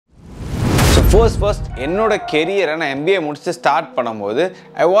First என்னோட career நான் MBA முடிச்சு ஸ்டார்ட் பண்ணும்போது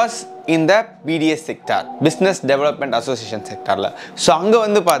I was in the BDS sector, Business Development Association sectorல. So அங்கே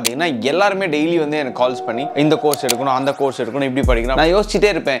வந்து பார்த்தீங்கன்னா எல்லாருமே டெய்லி வந்து எனக்கு கால்ஸ் பண்ணி இந்த கோர்ஸ் எடுக்கணும் அந்த கோர்ஸ் எடுக்கணும் இப்படி படிக்கணும் நான் யோசிச்சுட்டே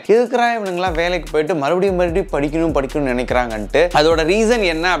இருப்பேன் எதுக்குறா இவனுங்களாம் வேலைக்கு போயிட்டு மறுபடியும் படிக்கணும்னு நினைக்கிறாங்கன்ட்டு. அதோட ரீசன்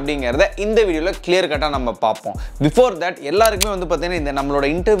என்ன அப்படிங்கிறத இந்த வீடியோவில் கிளியர் கட்டாக நம்ம பார்ப்போம். பிஃபோர் தட் எல்லாருக்குமே வந்து பார்த்தீங்கன்னா இந்த நம்மளோட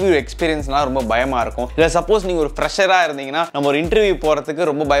இன்டர்வியூ எக்ஸ்பீரியன்ஸ்லாம் ரொம்ப பயமாக இருக்கும். இல்லை சப்போஸ் நீங்கள் ஒரு ஃப்ரெஷராக இருந்தீங்கன்னா நம்ம ஒரு இன்டர்வியூ போகிறதுக்கு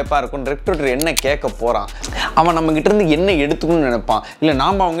ரொம்ப பயப்பாக இருக்கும். ரெக்ரூட்டர் என்ன கேட்க போகிறான், அவன் நம்ம கிட்ட இருந்து என்ன எடுத்துக்கணும்னு நினைப்பான், இல்லை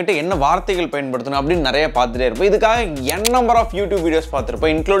நாம் அவங்ககிட்ட என்ன வார்த்தைகள் பயன்படுத்தணும் அப்படின்னு நிறைய பார்த்துட்டே இருப்போம். இதுக்காக n number of YouTube videos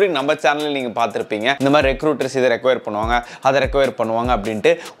பார்த்துருப்போம், இன்க்ளூடிங் நம்ம சேனலில் நீங்கள் பார்த்துருப்பீங்க. இந்த மாதிரி ரெக்ரூட்டர்ஸ் இதை ரெக்வயர் பண்ணுவாங்க அதை ரெக்வயர் பண்ணுவாங்க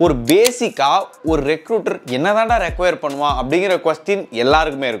அப்படின்ட்டு. ஒரு பேசிக்காக ஒரு ரெக்ரூட்டர் என்னதான்டா ரெக்வயர் பண்ணுவான் அப்படிங்கிற கொஸ்டின்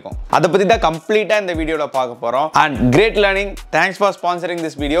எல்லாருக்குமே இருக்கும். அதை பற்றி தான் கம்ப்ளீட்டாக இந்த வீடியோவில் பார்க்க போகிறோம். And great learning thanks for sponsoring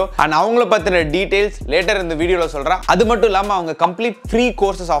this video. And அவங்கள பற்றின டீடைல்ஸ் லேட்டர் இந்த வீடியோவில் சொல்கிறேன். அது மட்டும் இல்லாமல் அவங்க கம்ப்ளீட் ஃப்ரீ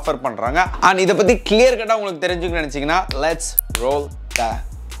கோர்சஸ் ஆஃபர் பண்ணுறாங்க. அண்ட் இதை பற்றி கிளியர் கட்டாக உங்களுக்கு தெரிஞ்சுக்கணும்னு நினச்சிங்கன்னா let's role the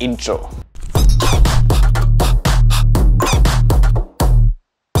intro.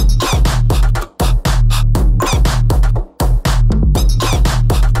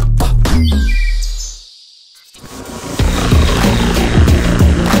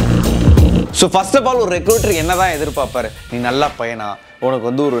 So first of all ஒரு ரெக்ரூட்டர் என்ன தான் எதிர்பார்ப்பாரு, நீ நல்லா பையனா, உனக்கு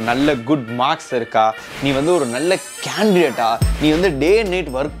வந்து ஒரு நல்ல குட் மார்க்ஸ் இருக்கா, நீ வந்து ஒரு நல்ல கேண்டிடேட்டா, நீ வந்து டே அண்ட்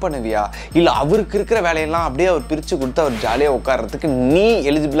நைட் ஒர்க் பண்ணுவியா, இல்லை அவருக்கு இருக்கிற வேலையெல்லாம் அப்படியே அவர் பிரித்து கொடுத்து அவர் ஜாலியாக உட்கார்றதுக்கு நீ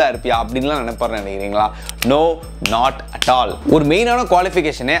எலிஜிபிளாக இருப்பியா அப்படின்லாம் நினைப்பாருன்னு நினைக்கிறீங்களா? No, not at all. ஒரு மெயினான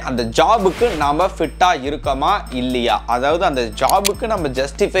குவாலிஃபிகேஷனே அந்த ஜாபுக்கு நாம் ஃபிட்டாக இருக்கோமா இல்லையா, அதாவது அந்த ஜாபுக்கு நம்ம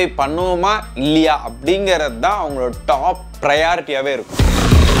ஜஸ்டிஃபை பண்ணுவோமா இல்லையா அப்படிங்கிறது தான் அவங்களோட டாப் ப்ரையாரிட்டியாகவே இருக்கும்.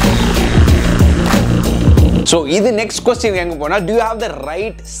 So, this next question is, do you have the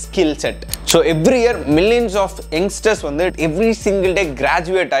right skill set? So, every year, millions of youngsters every single day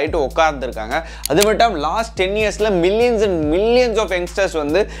graduate ஆயிட்டு உட்கார்ந்துருக்காங்க. அது மட்டும் last 10 yearsல millions and millions of youngsters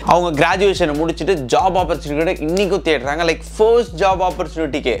அவங்க கிராஜுவேஷனை முடிச்சுட்டு ஜாப் ஆப்பர்ச்சுனிட்டி இன்னைக்கும் தேடுறாங்க. Like first job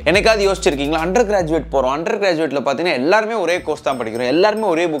ஆப்பர்ச்சுனிட்டிக்கு எனக்காவது யோசிச்சிருக்கீங்களா? Under graduate போகிறோம், under கிராஜுவேட்டில் பார்த்தீங்கன்னா எல்லாருமே ஒரே கோர்ஸ் தான் படிக்கிறோம், எல்லாருமே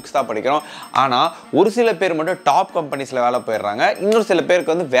ஒரே புக்ஸ் தான் படிக்கிறோம். ஆனால் ஒரு சில பேர் மட்டும் டாப் கம்பெனிஸில் வேலை போயிடுறாங்க, இன்னொரு சில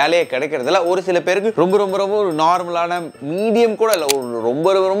பேருக்கு வேலையே கிடைக்கிறதில்ல, ஒரு சில பேருக்கு ரொம்ப ஒரு நார்மலான மீடியம் கூட இல்லை,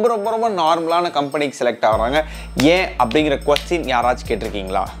 ஒரு ரொம்ப நார்மலான கம்பெனிக்கு செலக்ட் ஆகிறாங்க. ஏன் அப்படிங்கிற கொஸ்டின் யாராச்சும்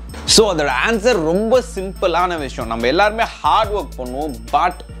கேட்டிருக்கீங்களா? ஸோ அதோட ஆன்சர் ரொம்ப சிம்பிளான விஷயம். நம்ம எல்லாருமே ஹார்ட் ஒர்க் பண்ணுவோம்,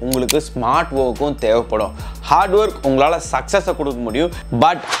 பட் உங்களுக்கு ஸ்மார்ட் ஒர்க்கும் தேவைப்படும். ஹார்ட் ஒர்க் உங்களால் சக்ஸஸை கொடுக்க முடியும்,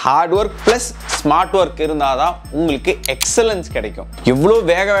 but hard work plus smart work இருந்தால் தான் உங்களுக்கு எக்ஸலன்ஸ் கிடைக்கும். எவ்வளோ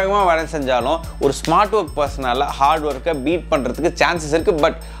வேகமாக வேலை செஞ்சாலும் ஒரு ஸ்மார்ட் ஒர்க் பர்சனால் ஹார்ட் ஒர்க்கை பீட் பண்ணுறதுக்கு சான்சஸ் இருக்குது,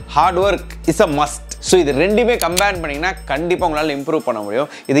 but hard work is a must. So இது ரெண்டுமே கம்பேர் பண்ணிங்கன்னா கண்டிப்பாக உங்களால் இம்ப்ரூவ் பண்ண முடியும்.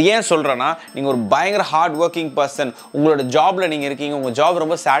 இது ஏன் சொல்கிறேன்னா, நீங்கள் ஒரு பயங்கர ஹார்ட் ஒர்க்கிங் பர்சன், உங்களோட ஜாபில் நீங்கள் இருக்கீங்க, உங்கள் ஜாப்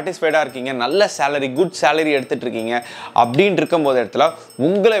ரொம்ப சாட்டிஸ்ஃபைடாக இருக்கீங்க, நல்ல சேலரி குட் சேலரி எடுத்துகிட்டு இருக்கீங்க அப்படின்ட்டு இருக்கும்போது இடத்துல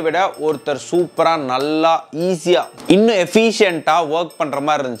உங்களை விட ஒருத்தர் சூப்பராக நல்லா ஈஸியாக இன்னும் எஃபிஷியண்ட்டாக ஒர்க் பண்ணுற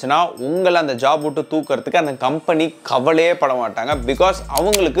மாதிரி இருந்துச்சுன்னா உங்களை அந்த ஜாப் விட்டு தூக்கிறதுக்கு அந்த கம்பெனி கவலையே பட மாட்டாங்க. பிகாஸ்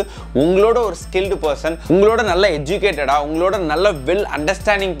அவங்களுக்கு உங்களோட ஒரு ஸ்கில்டு பர்சன், உங்களோட நல்ல எஜுகேட்டடாக, உங்களோட நல்ல வெல்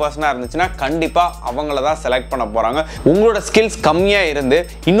அண்டர்ஸ்டாண்டிங் பர்சனாக இருந்துச்சுன்னா கண்டிப்பாக அவங்கள தான் செலக்ட் பண்ண போறாங்க. உங்களோட ஸ்கில்ஸ் கம்மியா இருந்து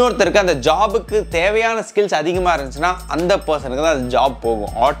இன்னொருத்தருக்கு அந்த ஜாபுக்கு தேவையான ஸ்கில்ஸ் அதிகமா இருந்துச்சுன்னா அந்த பர்சனுக்கு தான் அந்த ஜாப்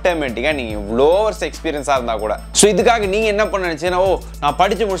போகும் ஆட்டோமேட்டிக்கா. நீங்க இவ்வளோ வருஷம் எக்ஸ்பீரியன்ஸா இருந்தா கூட. ஸோ இதுக்காக நீங்க என்ன பண்ண நினைச்சீங்கன்னா, ஓ நான்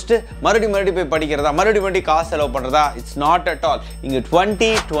படிச்சு முடிச்சுட்டு மறுபடியும் போய் படிக்கிறதா, மறுபடியும் காசு செலவு பண்றதா, இட்ஸ் நாட் அட் ஆல். இங்க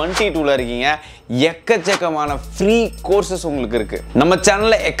 2022ல இருக்கீங்க, எக்கச்சக்கமான ஃப்ரீ கோர்சஸ் உங்களுக்கு இருக்கு. நம்ம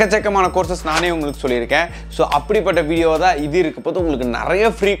சேனல்ல எக்கச்சக்கமான கோர்சஸ் நானே உங்களுக்கு சொல்லியிருக்கேன். ஸோ அப்படிப்பட்ட வீடியோ தான் இது இருக்கு போது உங்களுக்கு நிறைய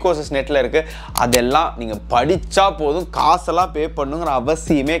ஃப்ரீ கோர்சஸ் நெட்ல இருக்கு. அதெல்லாம் நீங்க படிச்சா போதும், காசெல்லாம் பே பண்ணுங்கிற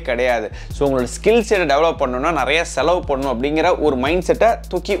அவசியமே கிடையாது. ஸோ உங்களோட ஸ்கில் செட்டை டெவலப் பண்ணணும்னா நிறைய செலவு பண்ணணும் அப்படிங்கிற ஒரு மைண்ட் செட்டை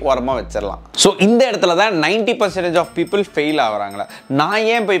தூக்கி ஓரமாக வச்சிடலாம். ஸோ இந்த இடத்துல தான் 90% ஆஃப் பீப்புள் ஃபெயில் ஆகுறாங்களே. நான்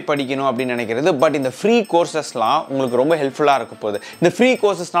ஏன் போய் படிக்கணும் அப்படின்னு நினைக்கிறது. பட் இந்த ஃப்ரீ கோர்சஸ்லாம் உங்களுக்கு ரொம்ப ஹெல்ப்ஃபுல்லாக இருக்க போகுது. இந்த ஃப்ரீ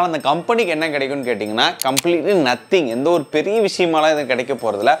கோர்சஸ்னால அந்த கம்பெனிக்கு என்ன கிடைக்கும்னு கேட்டிங்கன்னா கம்ப்ளீட்லி நத்திங். எந்த ஒரு பெரிய விஷயமாலாம் இது கிடைக்க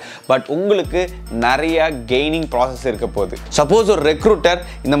போகிறதில்ல. பட் உங்களுக்கு நிறைய கெய்னிங் ப்ராசஸ் இருக்க போகுது. சப்போஸ் ஒரு ரெக்ரூட்டர்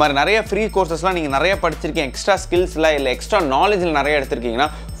இந்த மாதிரி நிறைய ஃப்ரீ கோர்சஸ்லாம் நீங்கள் நிறைய படிச்சிருக்கீங்க, எக்ஸ்ட்ரா ஸ்கில்ஸில் இல்லை எக்ஸ்ட்ரா நாலேஜில் நிறைய எடுத்திருக்கீங்கன்னா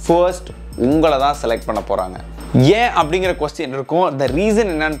ஃபர்ஸ்ட் உங்களை தான் செலக்ட் பண்ண போகிறாங்க. ஏன் அப்படிங்கிற கொஸ்டின் இருக்கும். த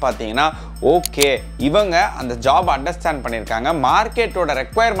ரீசன் என்னன்னு பார்த்தீங்கன்னா, ஓகே இவங்க அந்த ஜாப் அண்டர்ஸ்டாண்ட் பண்ணியிருக்காங்க, மார்க்கெட்டோட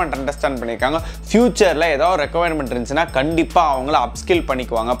ரெக்குவயர்மெண்ட் அண்டர்ஸ்டாண்ட் பண்ணியிருக்காங்க, ஃபியூச்சரில் ஏதாவது ரெக்குவயர்மெண்ட் இருந்துச்சுன்னா கண்டிப்பாக அவங்கள அப்ஸ்கில்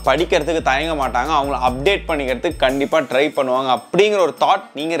பண்ணிக்குவாங்க, படிக்கிறதுக்கு தயங்க மாட்டாங்க, அவங்கள அப்டேட் பண்ணிக்கிறதுக்கு கண்டிப்பாக ட்ரை பண்ணுவாங்க அப்படிங்கிற ஒரு தாட்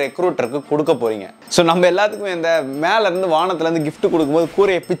நீங்கள் ரெக்ரூட்டருக்கு கொடுக்க போகிறீங்க. ஸோ நம்ம எல்லாத்துக்குமே இந்த மேலேருந்து வானத்துலேருந்து கிஃப்ட் கொடுக்கும்போது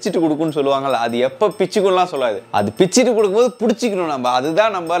கூரையை பிச்சுட்டு கொடுக்குன்னு சொல்லுவாங்கல்ல, அது எப்போ பிச்சுக்குலாம் சொல்லாது, அது பிச்சுட்டு கொடுக்கும்போது பிடிச்சிக்கணும் நம்ம.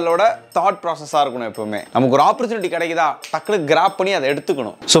 அதுதான் நம்மளோட தாட் ப்ராசஸாக இருக்கணும். எப்பவுமே நமக்கு ஒரு ஆப்பர்ச்சுனிட்டி கிடைக்குதா டக்குனு கிராப் பண்ணி அதை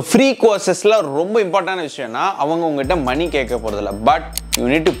எடுத்துக்கணும். ஸோ ஃப்ரீ கோர்சஸ் ப்ராசஸில் ரொம்ப இம்பார்ட்டன்டான விஷயம்னா அவங்க உங்ககிட்ட மணி கேட்க போகிறதில்ல, but you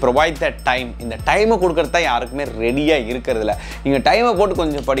need to provide the time. இந்த டைமை கொடுக்குறது தான் யாருக்குமே ரெடியாக இருக்கிறதில்ல. நீங்கள் டைமை போட்டு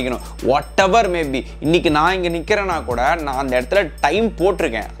கொஞ்சம் படிக்கணும். வாட் எவர் மேபி, இன்றைக்கி நான் இங்கே நிற்கிறேன்னா கூட நான் அந்த இடத்துல டைம்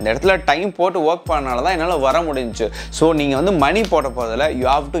போட்டிருக்கேன். அந்த இடத்துல டைம் போட்டு ஒர்க் பண்ணனால தான் என்னால் வர முடிஞ்சுச்சு. ஸோ நீங்கள் வந்து மணி போட்ட போதில் you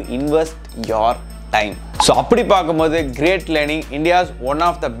have to invest your time. So அப்படி பார்க்கும்போது great learning India's one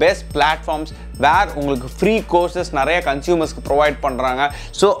of the best platforms வேர் உங்களுக்கு ஃப்ரீ கோர்சஸ் நிறைய கன்சியூமர்ஸ்க்கு ப்ரொவைட் பண்ணுறாங்க.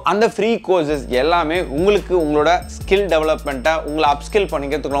 ஸோ அந்த ஃப்ரீ கோர்சஸ் எல்லாமே உங்களுக்கு உங்களோட ஸ்கில் டெவலப்மெண்ட்டை உங்களை அப்ஸ்கில்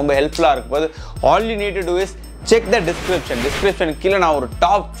பண்ணிக்கிறதுக்கு ரொம்ப ஹெல்ப்ஃபுல்லாக இருக்கும் போது all you need to two is check the description கீழே நான் ஒரு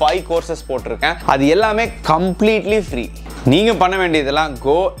டாப் 5 கோர்சஸ் போட்டிருக்கேன். அது எல்லாமே கம்ப்ளீட்லி ஃப்ரீ. நீங்கள் பண்ண வேண்டியதெல்லாம்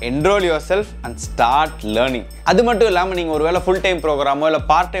கோ enrol your self and start learning. அது மட்டும் இல்லாமல் நீங்கள் ஒரு வேளை ஃபுல் டைம் ப்ரோக்ராமோ இல்லை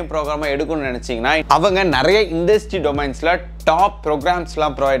பார்ட் டைம் ப்ரோக்ராமோ எடுக்கணும்னு நினச்சிங்கன்னா அவங்க நிறைய இண்டஸ்ட்ரி டொமைன்ஸில் டாப்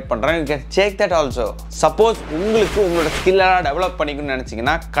ப்ரோக்ராம்ஸ்லாம் ப்ரொவைட் பண்ணுறாங்க. You can check that also. Suppose உங்களுக்கு உங்களோட ஸ்கில்லெல்லாம் டெவலப் பண்ணிக்கணும்னு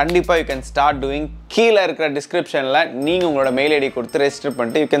நினச்சிங்கன்னா கண்டிப்பாக யூ கேன் ஸ்டார்ட் டூயிங். கீழே இருக்கிற டிஸ்கிரிப்ஷனில் நீங்கள் உங்களோட மெயில் ஐடி கொடுத்து ரெஜிஸ்டர்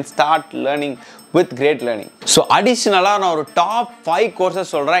பண்ணிட்டு you can start learning with great learning. So அடிஷ்னலாக நான் ஒரு டாப் 5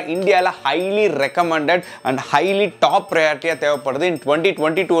 கோர்சஸ் சொல்கிறேன். இந்தியாவில் highly recommended and highly top ப்ரையாரிட்டியாக தேவைப்படுது இன்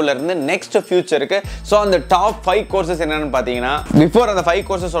 2022 நெக்ஸ்ட் ஃபியூச்சருக்கு. ஸோ அந்த டாப் 5 கோர்சஸ் என்னென்னு பார்த்தீங்கன்னா, பிஃபோர் அந்த 5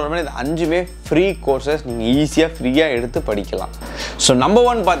 கோர்சஸ் சொல்கிற மாதிரி இது 5மே ஃப்ரீ கோர்சஸ். நீங்கள் ஈஸியாக ஃப்ரீயாக எடுத்து படிக்கலாம். ஸோ நம்பர்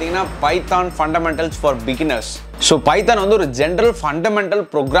 1 பார்த்தீங்கன்னா Python fundamentals for beginners. So Python வந்து ஒரு general fundamental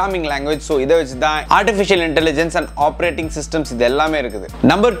programming language. So இதை வச்சு தான் artificial intelligence and operating systems இது எல்லாமே இருக்குது.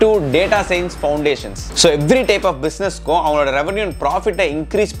 Number 2 data science foundations. So every type of பிஸ்னஸ்க்கும் அவங்களோட ரெவன்யூ அண்ட் ப்ராஃபிட்டை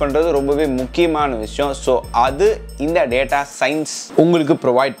இன்க்ரீஸ் பண்ணுறது ரொம்பவே முக்கியமான விஷயம். ஸோ அது இந்த டேட்டா சயின்ஸ் உங்களுக்கு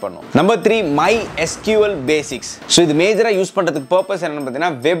ப்ரொவைட் பண்ணும். Number 3 my SQL basics. So இது மேஜராக யூஸ் பண்ணுறதுக்கு பர்பஸ் என்னன்னு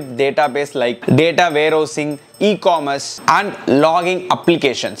பார்த்தீங்கன்னா web data base like data warehousing, e-commerce and logging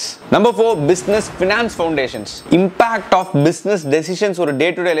applications. Number 4 business finance foundations. Impact of business decisions ஒரு டே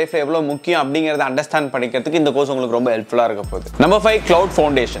டு டே லைஃப்ல எவ்வளவு முக்கியம் அப்படிங்கறத அண்டர்ஸ்டாண்ட் பண்ணிக்கிறதுக்கு இந்த கோர்ஸ் உங்களுக்கு ரொம்ப ஹெல்ப்ஃபுல்லா இருக்க போகுது. Number 5 cloud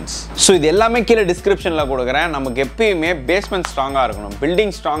foundations. ஸோ இது எல்லாமே கீழே டிஸ்கிரிப்ஷன்ல கொடுக்குறேன். நமக்கு எப்பயுமே பேஸ்மெண்ட் ஸ்ட்ராங்கா இருக்கணும்.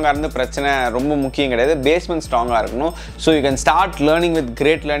 பில்டிங் ஸ்ட்ராங்கா இருந்து பிரச்சனை ரொம்ப முக்கியம் கிடையாது. பேஸ்மெண்ட் ஸ்ட்ராங்கா இருக்கணும். So you can start learning with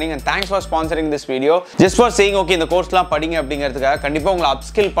great learning. And thanks for sponsoring this video. Just for saying okay இந்த கோர்ஸ்லாம் படிங்க அப்படிங்கிறதுக்காக கண்டிப்பாக உங்களை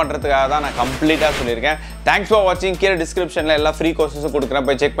அப்ஸ்கில் பண்றதுக்காக தான் நான் கம்ப்ளீட்டாக சொல்லியிருக்கேன். தேங்க்ஸ் ஃபார் வாட்சிங். கீழே டிஸ்கிரிப்ஷன்ல எல்லா ஃப்ரீ கோர்சஸும் கொடுக்குறேன்,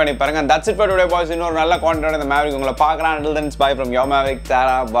 போய் செக் பண்ணி பாருங்க. That's it for today boys. இன்னொரு நல்ல கான்டென்ட் இந்த Maverick உங்களை பார்க்குறேன். Until then, it's bye from your Maverick.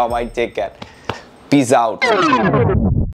 Tara, bye bye, take care. Peace out.